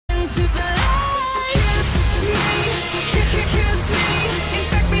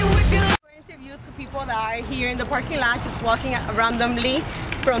people that are here in the parking lot just walking randomly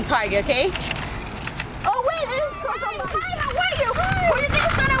from Target, okay? Oh wait, there's somebody. Hi, how are you? Hi. Who do you think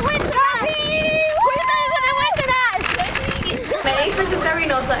is gonna win tonight? Who do you think is gonna win tonight? My name is Francesca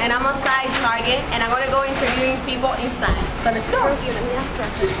Reynoso and I'm outside Target and I'm gonna go interviewing people inside. So let's go. Let me ask her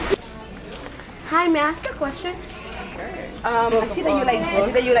a question. Hi, may I ask a question? Sure. I see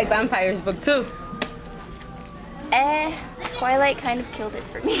that you like vampires book too. Twilight kind of killed it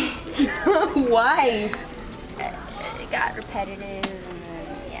for me. Why? It got repetitive and then,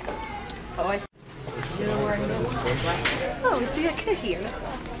 yeah. Oh, I see. Oh, we see a kid here.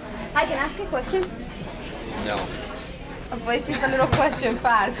 Hi, can I ask you a question? No. Oh, but it's just a little question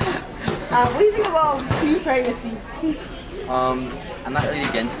fast. What do you think about teen pregnancy? I'm not really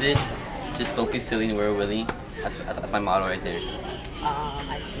against it. Just don't be silly and wear willy. That's my motto right there.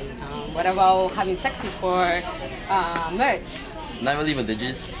 I see. What about having sex before marriage? I'm not really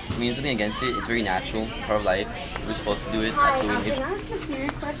religious. I mean, something against it. It's very natural, part of life. We're supposed to do it. Hi, That's what we can I ask you a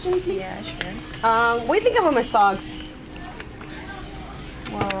serious question, please? Yeah, sure. What do you think about my socks?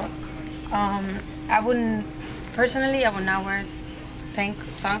 Well, I wouldn't, personally, I would not wear pink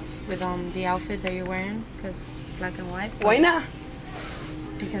socks with the outfit that you're wearing, because black and white. Why not?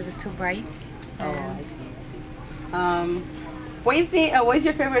 Because it's too bright. Oh, I see, I see. What do you think, what's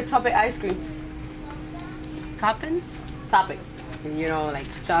your favorite topic ice cream? Toppings? Topic. You know, like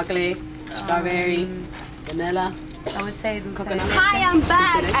chocolate, strawberry, vanilla. I would say dulce de Coconut. leche. Hi, I'm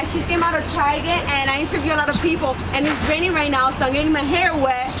back. I just came out of Target and I interview a lot of people and it's raining right now, so I'm getting my hair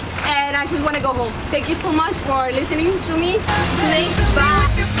wet and I just want to go home. Thank you so much for listening to me today. Bye.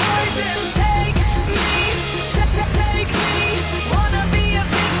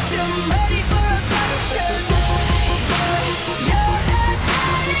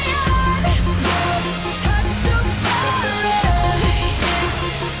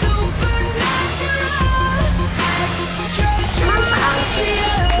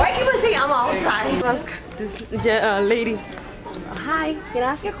 Why people say I'm outside? Ask this lady. Hi, can I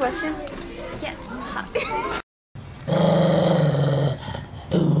ask you a question? Yeah.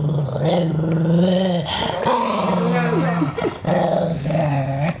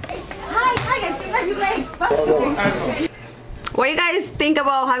 Hi guys, seems like you like fast. What do you guys think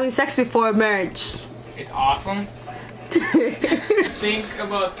about having sex before marriage? It's awesome. Think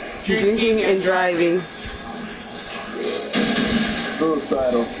about Drinking and driving.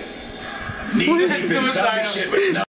 suicidal. Suicidal.